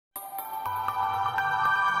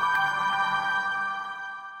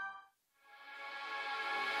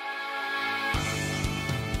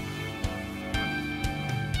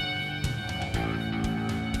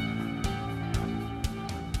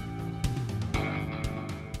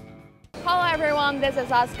everyone, this is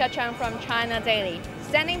Asuka Chen from China Daily.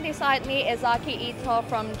 Standing beside me is Aki Ito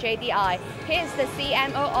from JDI. He is the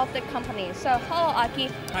CMO of the company. So hello Aki,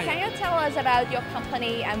 Hi. Can you tell us about your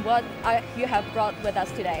company and what you have brought with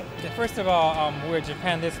us today? First of all, we're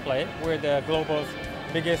Japan Display. We're the global's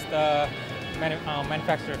biggest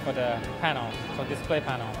manufacturer for the panel, for display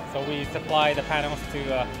panel. So we supply the panels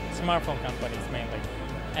to smartphone companies mainly.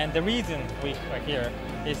 And the reason we are here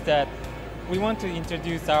is that we want to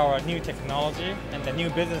introduce our new technology and the new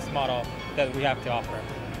business model that we have to offer.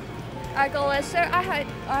 So I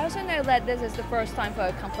also know that this is the first time for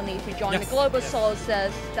a company to join the Global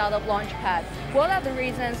Sources Startup Launchpad. What are the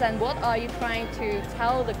reasons and what are you trying to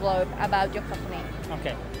tell the globe about your company?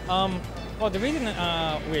 Okay. Well, the reason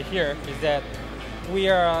we're here is that we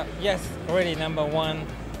are, yes, already #1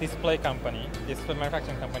 display company, display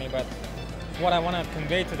manufacturing company, but what I want to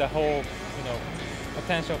convey to the whole,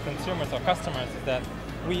 potential consumers or customers is that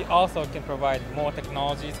we also can provide more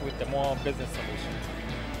technologies with the more business solutions.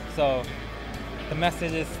 So the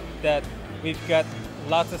message is that we've got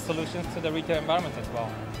lots of solutions to the retail environment as well.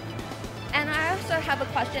 And I also have a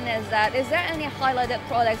question is there any highlighted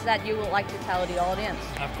products that you would like to tell the audience?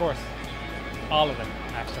 Of course, all of them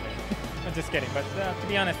actually. I'm just kidding, but to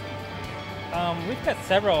be honest, we've got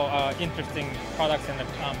several interesting products and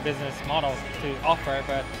business models to offer,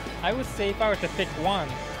 but I would say if I were to pick one,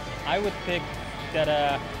 I would pick that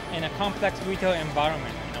in a complex retail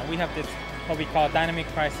environment, we have this what we call dynamic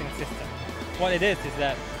pricing system. What it is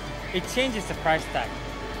that it changes the price tag.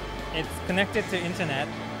 It's connected to internet.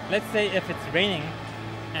 Let's say if it's raining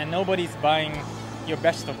and nobody's buying your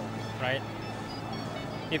vegetable, right?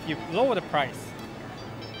 If you lower the price,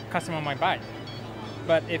 customer might buy.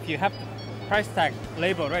 But if you have the price tag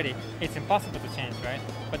label already, it's impossible to change, right?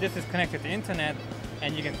 But this is connected to internet,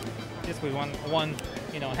 and you can just with one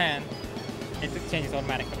hand, it changes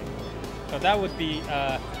automatically. So that would be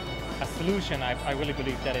a solution. I really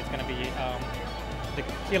believe that it's going to be the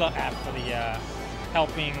killer app for the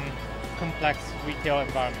helping complex retail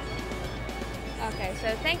environment. Okay,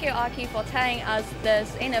 so thank you Aki for telling us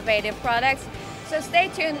this innovative products. So stay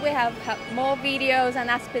tuned, we have more videos and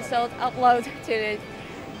episodes uploaded to the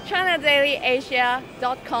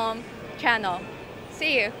ChinaDailyAsia.com channel.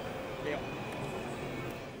 See you.